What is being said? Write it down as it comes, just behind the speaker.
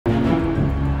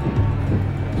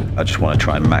I just want to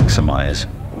try and maximise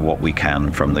what we can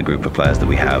from the group of players that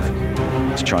we have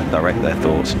to try and direct their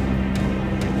thoughts.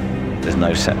 There's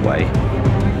no set way,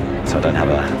 so I don't have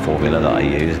a formula that I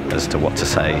use as to what to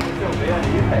say.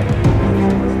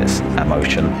 It's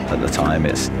emotion at the time,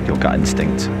 it's your gut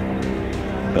instinct.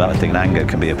 But I think anger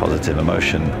can be a positive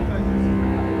emotion.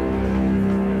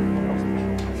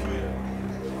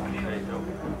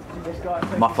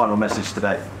 My final message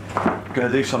today. I'm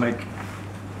going to do something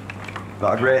that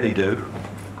I rarely do,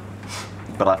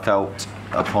 but I felt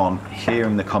upon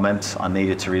hearing the comments I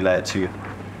needed to relay it to you.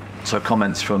 So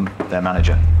comments from their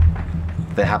manager.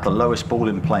 They have the lowest ball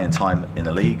in playing time in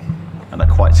the league and are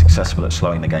quite successful at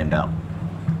slowing the game down.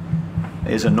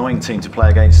 It is an annoying team to play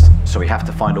against, so we have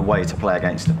to find a way to play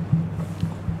against them.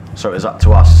 So it is up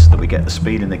to us that we get the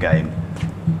speed in the game,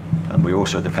 and we're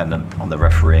also dependent on the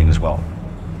refereeing as well.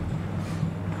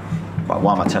 But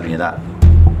why am I telling you that?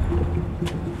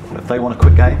 If they want a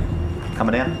quick game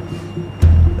coming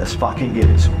in, let's fucking get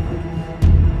it.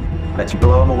 Let's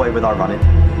blow them away with our running.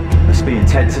 Let's be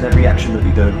intense in every action that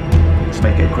we do. Let's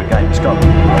make it a quick game. Let's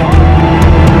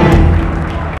go.